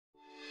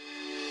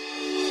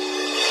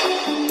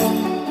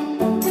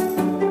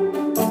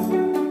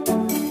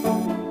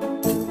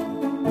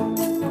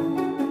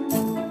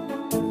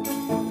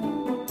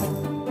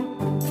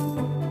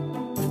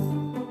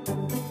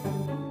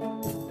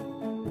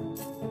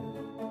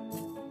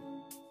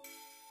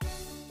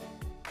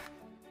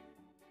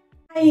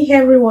Hey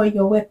everyone,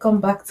 you're welcome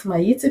back to my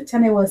YouTube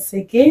channel once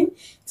again.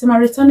 To my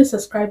returning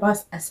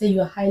subscribers, I say you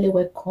are highly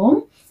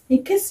welcome.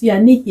 In case you are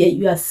new here,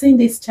 you are seeing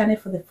this channel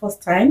for the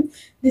first time,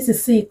 this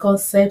is CE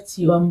Concept,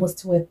 you are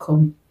most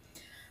welcome.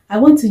 I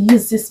want to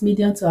use this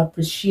medium to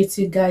appreciate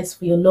you guys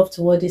for your love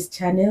toward this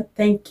channel.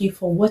 Thank you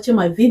for watching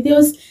my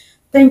videos.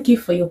 Thank you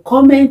for your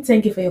comment.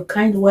 Thank you for your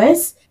kind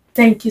words.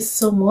 Thank you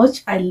so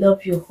much. I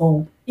love you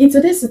all. In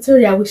today's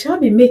tutorial, we shall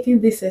be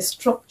making this a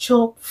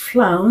structured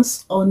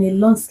flounce on a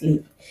long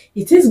sleeve.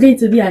 It is going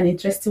to be an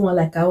interesting one,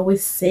 like I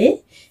always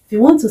say. If you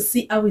want to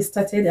see how it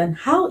started and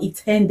how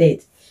it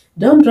ended,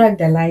 don't drag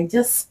the line,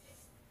 just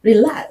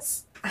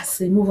relax as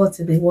we move on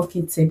to the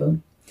working table.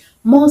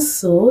 More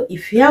so,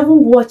 if you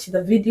haven't watched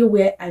the video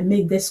where I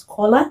make this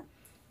collar,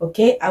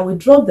 okay, I will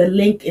drop the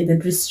link in the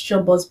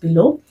description box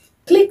below.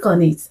 Click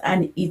on it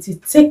and it will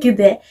take you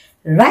there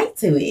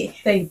right away.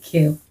 Thank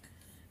you.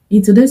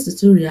 In today's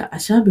tutorial, I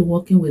shall be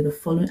working with the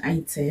following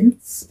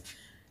items.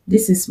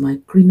 This is my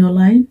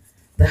crinoline.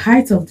 The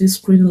height of this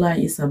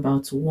crinoline is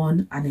about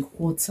 1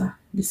 1/4.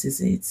 This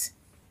is it.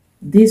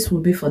 This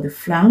will be for the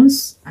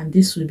flounce and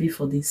this will be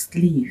for the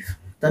sleeve.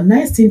 The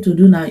next thing to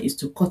do now is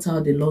to cut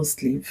out the long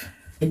sleeve.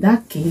 In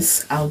that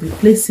case, I'll be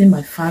placing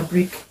my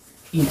fabric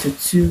into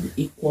 2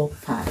 equal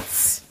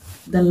parts.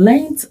 The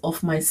length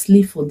of my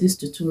sleeve for this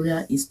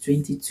tutorial is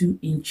 22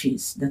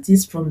 inches. That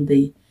is from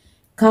the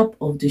cap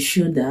of the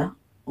shoulder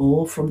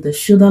or from the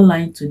shoulder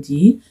line to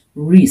the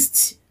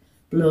wrist,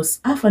 plus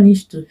half an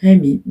inch to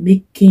hem,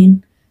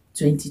 making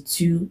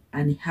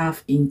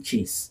 22.5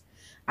 inches.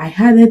 I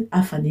added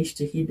half an inch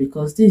to it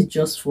because this is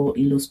just for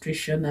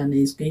illustration and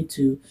it's going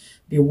to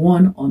be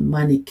worn on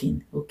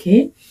mannequin.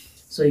 Okay,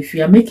 so if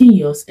you are making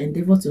yours,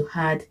 endeavor to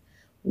add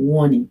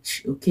 1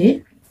 inch.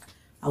 Okay,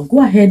 I'll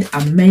go ahead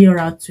and measure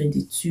out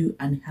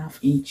 22.5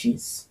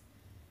 inches.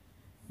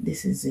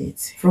 This is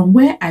it. From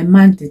where I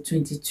marked the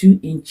 22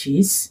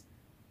 inches,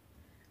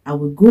 I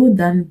will go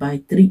down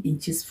by 3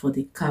 inches for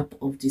the cap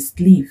of the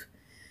sleeve.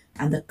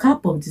 And the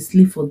cap of the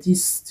sleeve for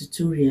this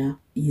tutorial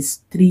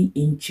is 3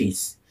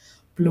 inches.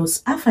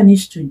 Plus half an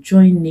inch to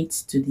join it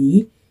to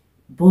the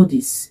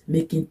bodice,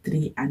 making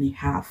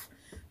 3.5.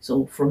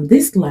 So from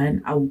this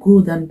line, I'll go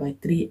down by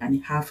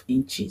 3.5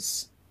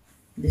 inches.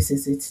 This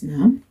is it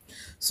now.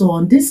 So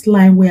on this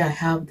line where I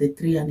have the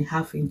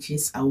 3.5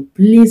 inches, I'll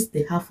place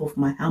the half of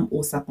my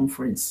armhole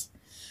circumference.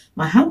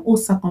 My armhole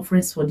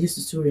circumference for this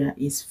tutorial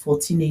is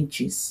 14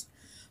 inches.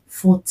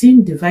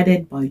 14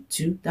 divided by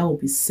 2, that will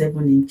be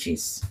 7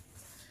 inches.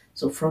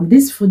 So from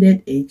this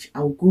folded edge,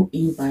 I'll go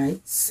in by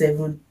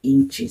 7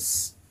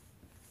 inches.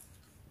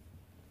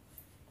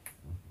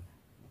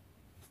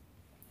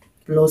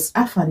 Plus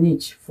half an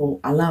inch for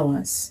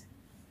allowance,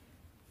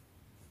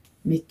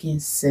 making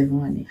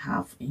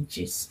 7.5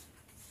 inches.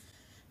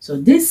 So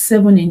this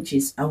 7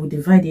 inches, I will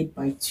divide it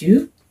by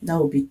 2. That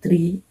will be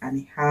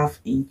 3.5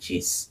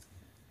 inches.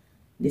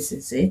 This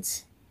is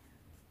it.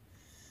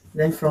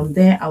 Then from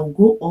there, I'll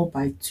go up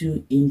by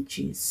 2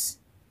 inches.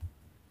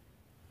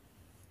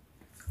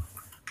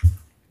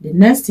 The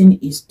next thing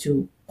is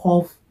to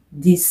curve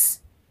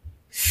this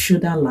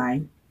shoulder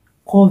line,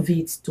 curve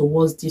it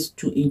towards these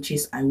 2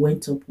 inches I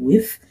went up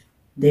with,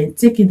 then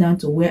take it down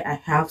to where I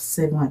have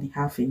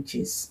 7.5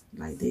 inches,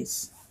 like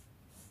this.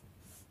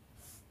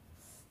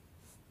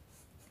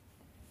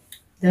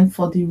 Then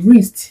for the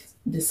wrist,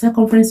 the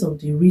circumference of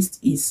the wrist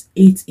is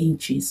 8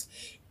 inches.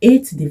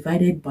 8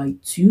 divided by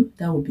 2,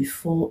 that will be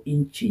 4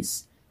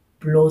 inches,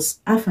 plus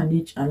half an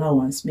inch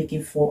allowance,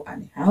 making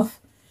 4.5.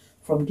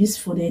 From this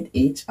folded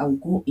edge, I'll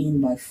go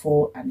in by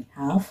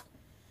 4.5.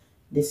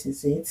 This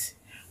is it.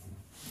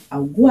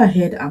 I'll go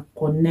ahead and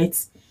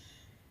connect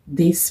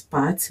this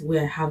part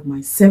where I have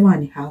my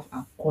 7.5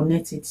 and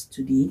connect it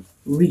to the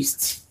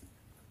wrist.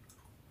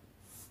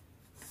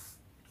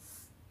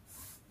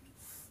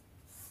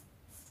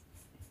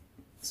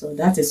 So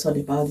that is all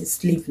about the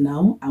sleeve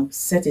now. I'll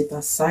set it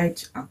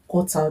aside and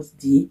cut out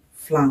the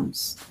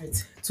flounce.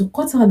 Right. To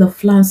cut out the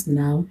flounce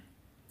now,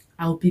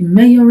 I'll be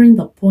measuring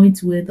the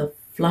point where the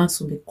flounce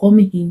will be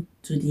coming in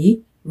to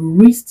the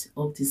wrist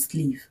of the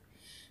sleeve.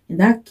 In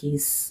that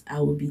case, I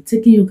will be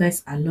taking you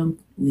guys along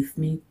with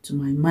me to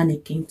my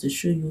mannequin to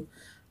show you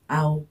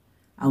how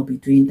I'll be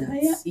doing that.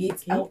 Okay.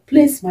 I'll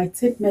place my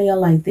tape measure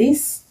like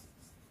this,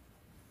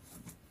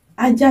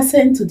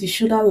 adjacent to the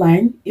shoulder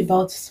line,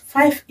 about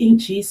 5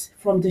 inches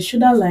from the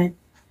shoulder line.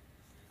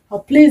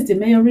 I'll place the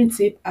measuring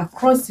tape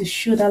across the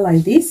shoulder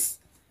like this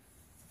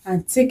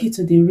and take it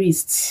to the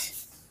wrist.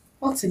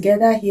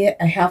 Altogether here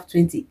I have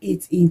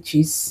 28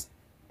 inches.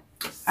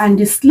 And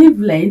the sleeve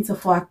length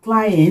of our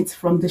client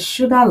from the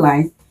shoulder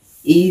line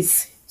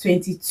is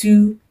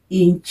 22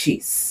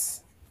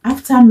 inches.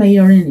 After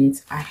measuring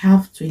it, I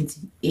have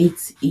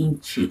 28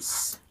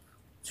 inches.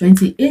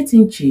 28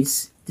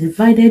 inches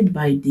divided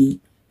by the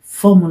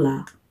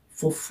formula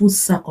for full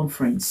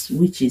circumference,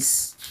 which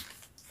is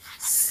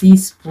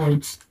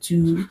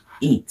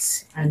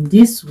 6.28, and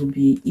this will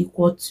be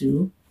equal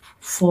to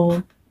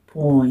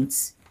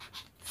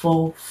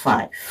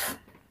 4.45.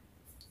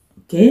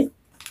 Okay,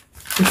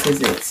 this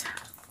is it.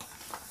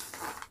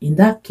 In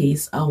that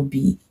case, I'll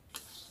be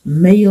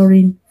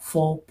measuring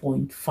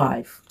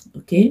 4.5.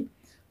 Okay,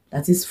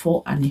 that is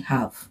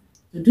 4.5.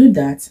 To do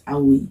that, I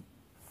will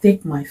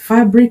take my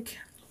fabric,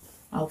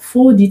 I'll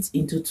fold it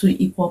into 2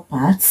 equal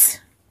parts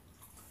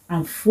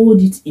and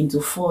fold it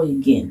into 4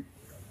 again.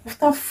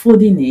 After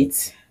folding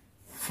it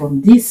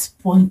from this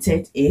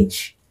pointed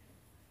edge,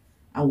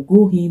 I'll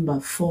go in by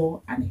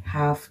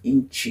 4.5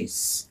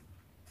 inches.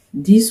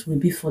 This will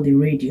be for the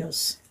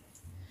radius.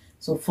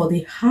 So for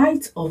the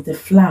height of the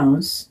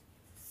flounce,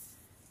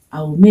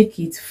 I will make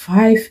it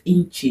 5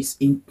 inches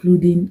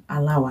including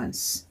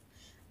allowance.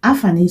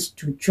 Half an inch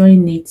to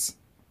join it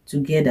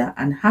together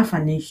and half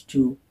an inch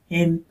to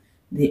hem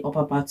the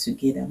upper part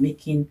together,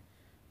 making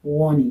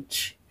 1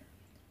 inch.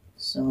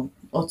 So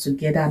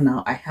altogether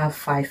now I have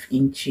 5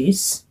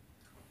 inches.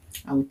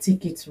 I will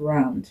take it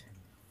round.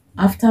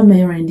 After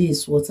measuring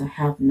this, what I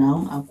have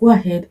now, I'll go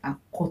ahead and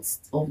cut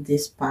off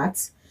this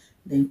part,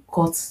 then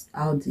cut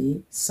out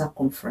the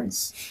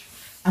circumference.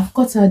 I've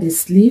cut out the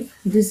sleeve.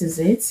 This is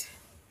it,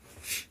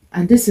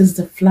 and this is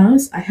the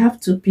flounce. I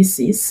have 2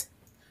 pieces.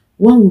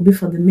 One will be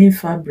for the main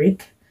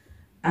fabric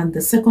and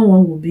the second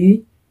one will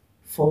be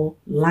for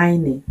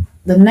lining.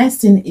 The next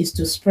thing is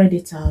to spread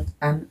it out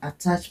and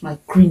attach my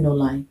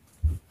crinoline.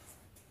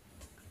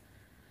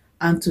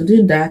 And to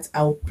do that,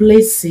 I'll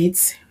place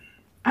it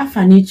half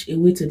an inch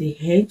away to the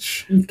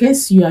edge. In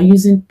case you are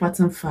using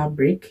pattern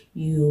fabric,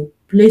 you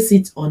place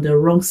it on the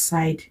wrong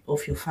side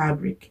of your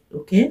fabric.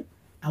 Okay,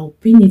 I'll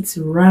pin it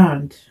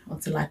round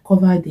until I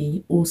cover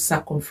the whole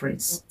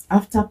circumference.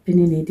 After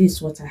pinning it, this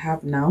is what I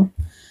have now.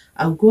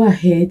 I'll go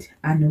ahead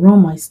and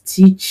run my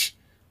stitch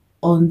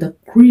on the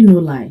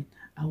crinoline.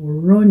 I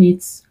will run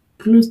it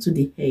close to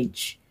the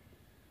edge,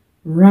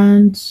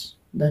 round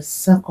the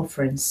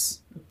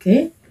circumference.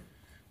 Okay,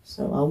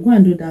 so I'll go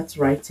and do that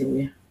right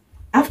away.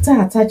 After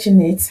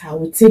attaching it, I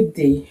will take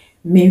the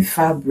main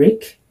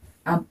fabric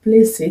and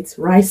place it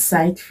right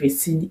side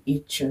facing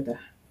each other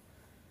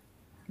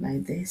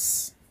like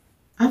this.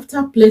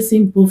 After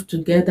placing both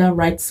together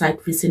right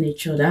side facing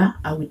each other,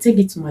 I will take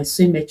it to my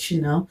sewing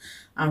machine now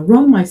and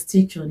run my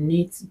stitch on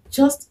it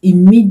just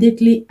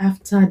immediately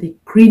after the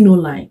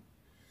crinoline.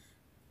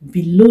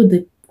 Below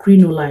the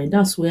crinoline,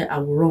 that's where I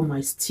will run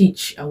my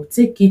stitch. I will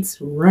take it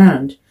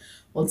round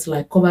until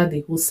I cover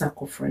the whole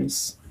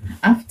circumference.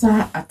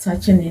 After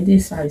attaching it,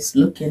 this is how it's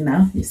looking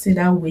now. You see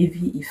that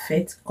wavy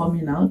effect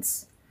coming out.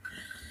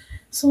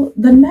 So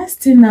the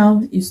next thing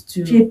now is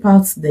to shape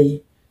out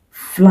the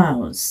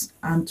flounce,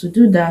 and to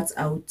do that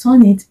I will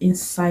turn it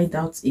inside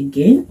out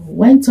again.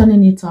 When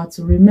turning it out,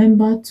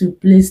 remember to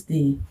place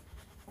the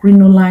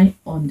crinoline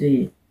on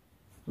the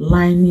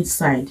lining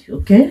side.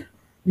 Okay,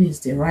 this is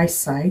the right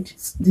side,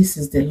 this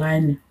is the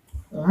lining.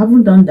 So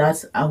having done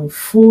that, I will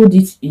fold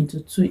it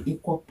into 2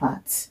 equal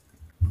parts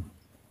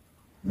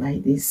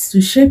like this.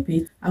 To shape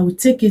it, I will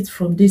take it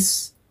from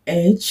this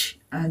edge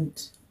and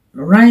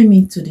rhyme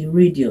it to the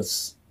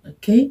radius.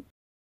 Okay,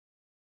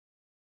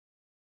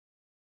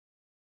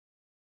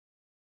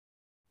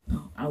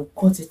 now I'll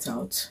cut it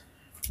out.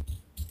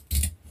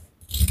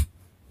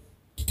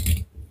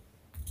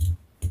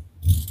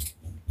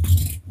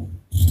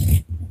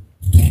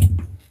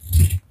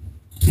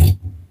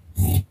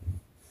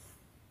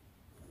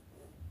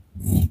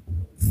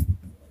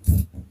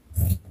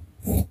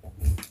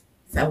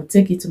 I will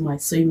take it to my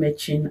sewing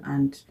machine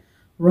and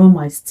run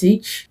my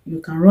stitch. You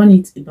can run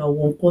it about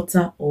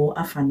 1/4 or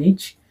half an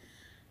inch.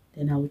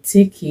 Then I will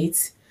take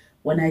it.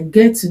 When I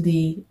get to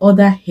the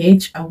other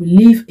edge, I will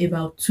leave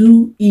about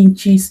 2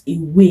 inches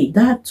away.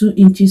 That 2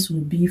 inches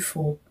will be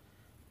for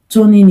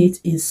turning it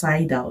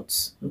inside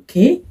out.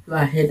 Okay, go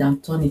ahead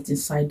and turn it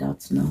inside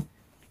out now.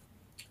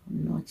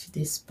 Notch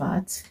this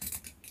part.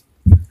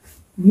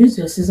 Use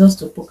your scissors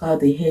to poke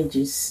out the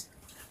edges.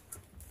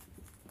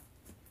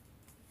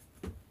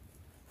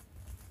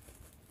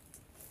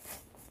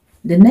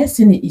 The next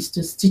thing is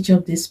to stitch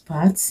up this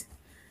part,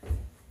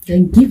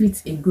 then give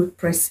it a good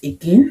press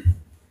again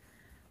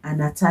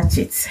and attach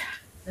it.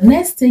 The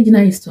next stage now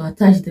is to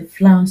attach the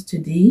flounce to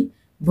the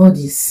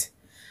bodice,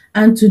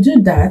 and to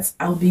do that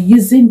I'll be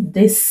using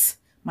this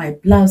my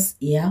blouse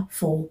here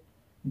for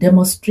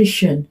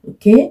demonstration.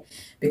 Okay,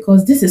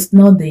 because this is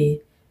not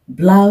the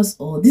blouse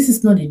or this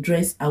is not the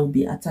dress I will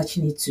be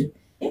attaching it to.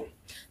 Okay?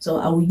 So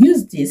I will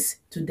use this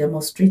to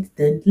demonstrate,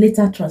 then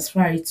later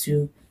transfer it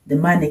to the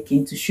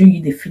mannequin to show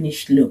you the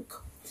finished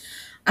look.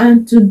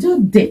 And to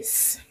do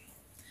this,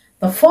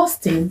 the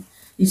first thing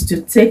is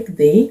to take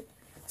the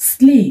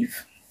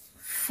sleeve,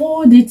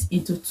 fold it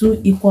into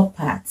 2 equal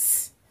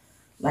parts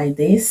like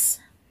this,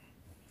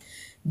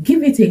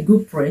 give it a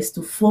good press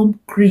to form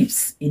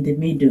creases in the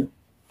middle.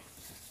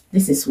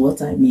 This is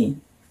what I mean.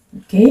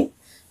 Okay,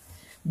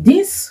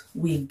 this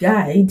will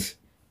guide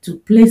to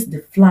place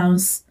the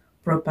flounce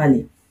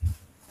properly.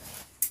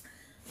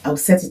 I'll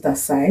set it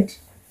aside.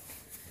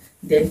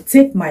 Then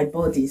take my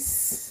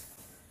bodice,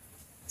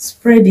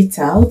 spread it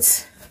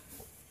out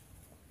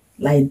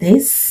like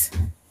this.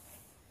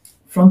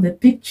 From the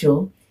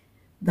picture,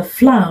 the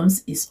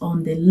flounce is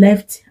on the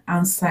left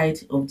hand side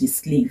of the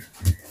sleeve.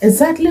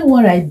 Exactly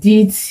what I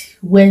did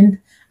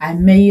when I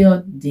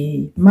measured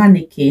the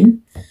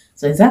mannequin.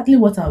 So exactly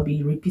what I'll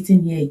be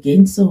repeating here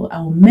again. So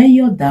I will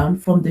measure down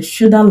from the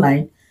shoulder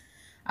line.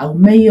 I will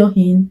measure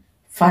in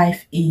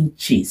 5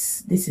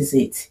 inches. This is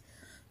it.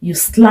 You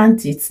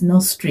slant it,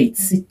 not straight.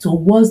 See,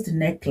 towards the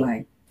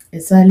neckline.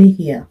 Exactly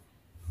here.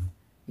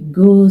 It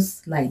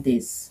goes like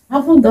this.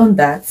 Having done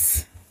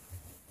that,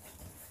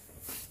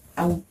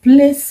 I will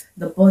place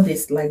the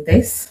bodice like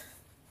this.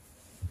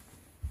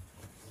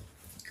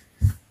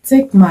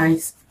 Take my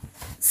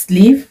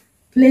sleeve,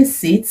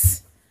 place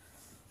it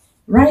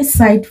right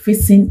side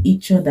facing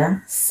each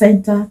other,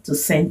 center to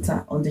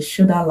center on the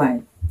shoulder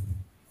line.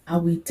 I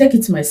will take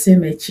it to my seam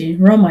machine,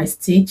 run my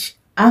stitch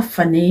half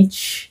an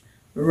inch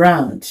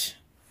round.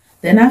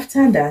 Then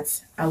after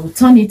that, I will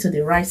turn it to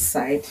the right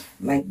side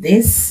like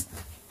this.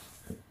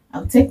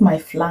 I'll take my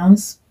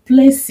flounce,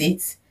 place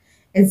it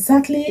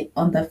exactly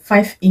on the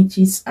 5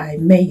 inches I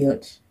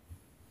measured.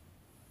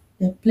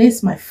 Then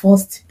place my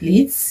first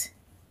pleat.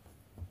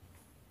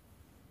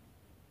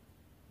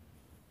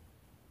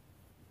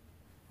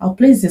 I'll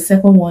place the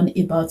second one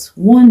about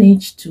 1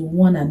 inch to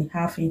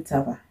 1.5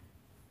 interval.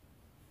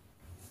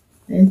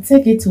 Then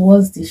take it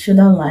towards the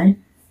shoulder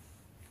line.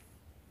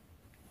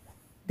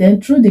 Then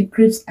through the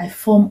creeps I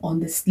form on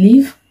the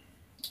sleeve,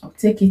 I'll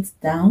take it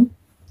down.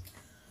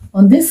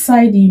 On this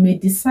side, you may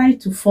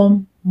decide to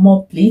form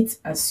more pleats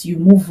as you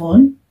move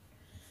on,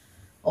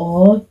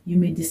 or you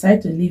may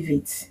decide to leave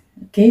it.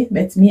 Okay,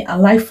 but me, I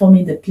like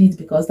forming the pleat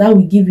because that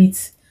will give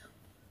it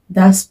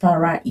that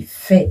spiral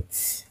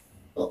effect.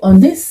 On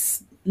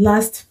this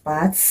last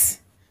part,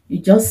 you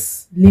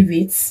just leave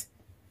it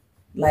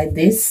like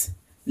this.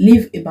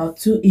 Leave about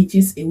 2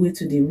 inches away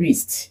to the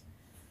wrist.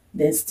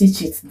 Then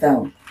stitch it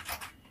down.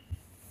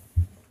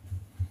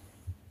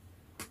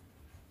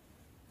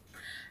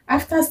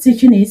 After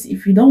stitching it,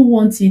 if you don't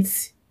want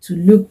it to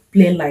look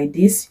plain like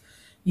this,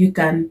 you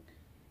can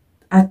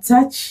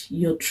attach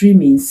your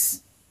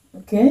trimmings.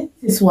 Okay,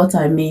 this is what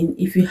I mean.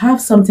 If you have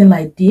something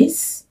like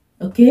this,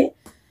 okay,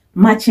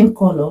 matching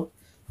color,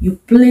 you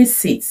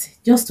place it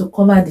just to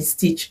cover the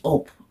stitch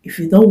up. If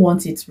you don't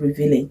want it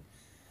revealing,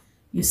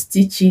 you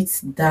stitch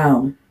it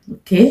down.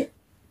 Okay,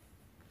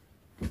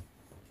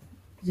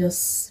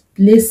 just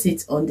place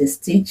it on the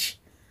stitch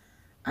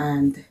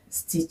and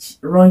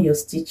run your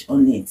stitch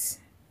on it.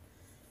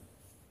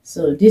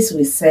 So this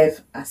will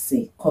serve as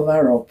a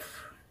cover up.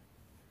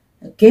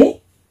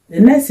 Okay, the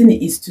next thing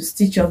is to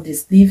stitch up the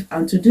sleeve,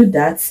 and to do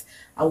that,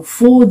 I'll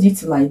fold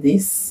it like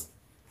this.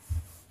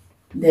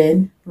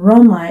 Then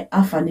run my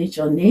half an inch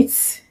on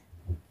it.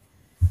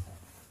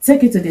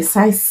 Take it to the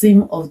side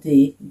seam of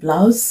the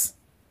blouse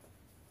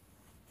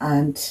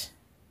and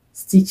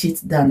stitch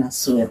it down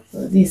as well.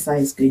 So this is how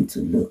it's going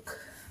to look.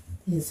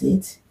 This is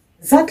it.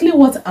 Exactly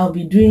what I'll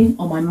be doing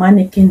on my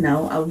mannequin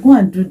now. I'll go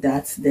and do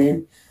that,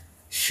 then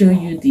show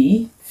you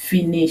the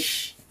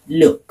finished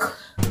look.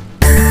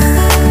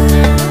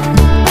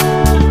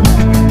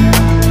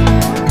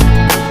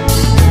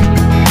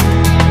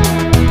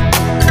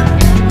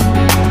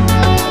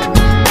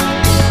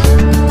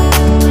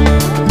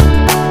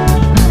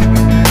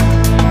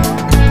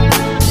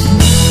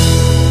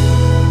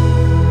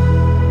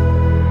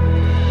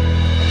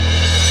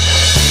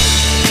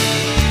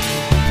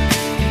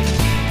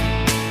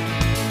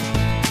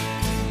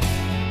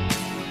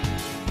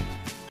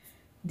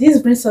 This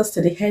brings us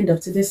to the end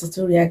of today's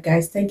tutorial,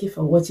 guys. Thank you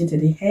for watching to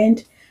the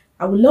end.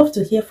 I would love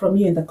to hear from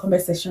you in the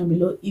comment section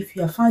below. If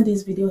you have found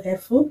this video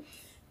helpful,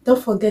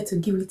 don't forget to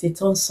give it a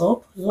thumbs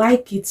up,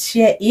 like it,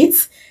 share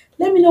it.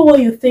 Let me know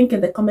what you think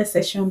in the comment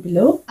section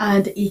below.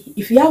 And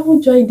if you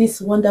haven't joined this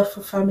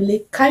wonderful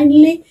family,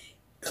 kindly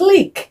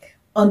click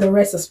on the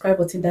red subscribe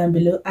button down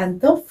below,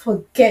 and don't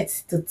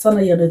forget to turn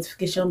on your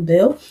notification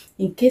bell.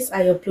 In case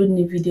I upload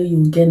new video, you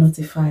will get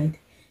notified.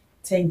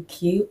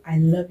 Thank you. I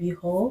love you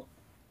all.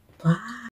 Bye.